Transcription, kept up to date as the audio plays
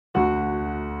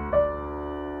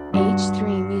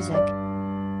H3 Music.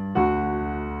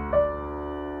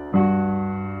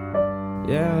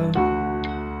 Yeah.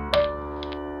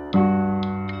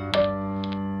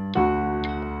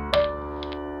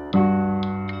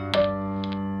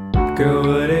 Girl,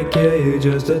 would it kill you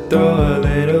just to throw a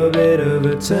little bit of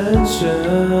attention?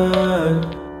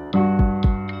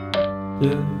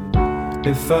 Yeah.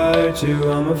 If I hurt you,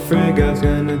 I'm afraid God's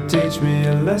gonna teach me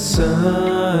a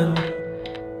lesson.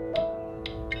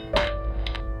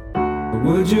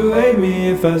 Would you hate me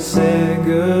if I said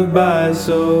goodbye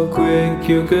so quick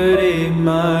you could eat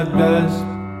my dust?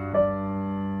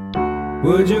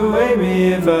 Would you hate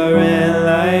me if I ran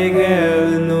like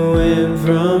hell in the wind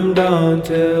from dawn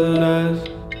till dusk?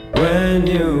 When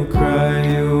you cry,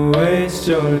 you waste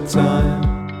your time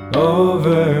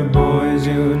over boys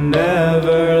you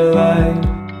never liked.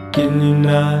 Can you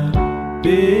not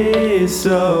be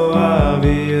so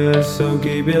obvious? So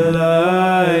keep it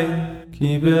light,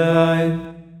 keep it light.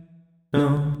 No.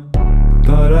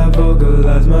 Thought I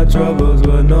vocalized my troubles,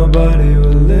 but nobody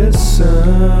would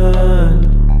listen.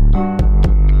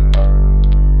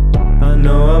 I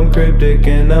know I'm cryptic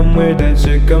and I'm weird, that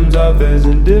shit comes off as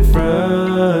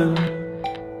indifferent.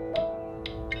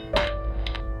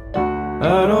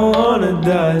 I don't wanna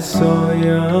die so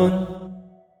young,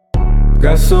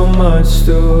 got so much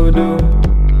to do.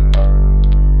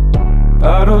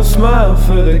 I don't smile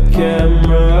for the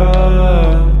camera,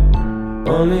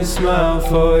 only smile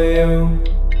for you,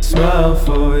 smile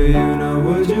for you. Now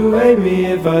would you hate me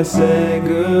if I said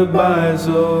goodbye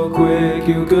so quick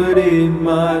you could eat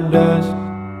my dust?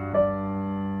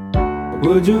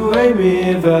 Would you hate me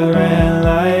if I ran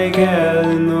like hell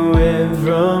in the wind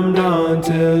from dawn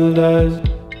till dusk?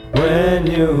 When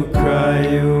you cry,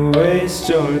 you waste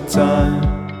your time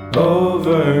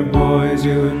over boys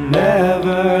you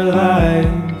never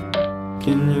liked.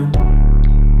 Can you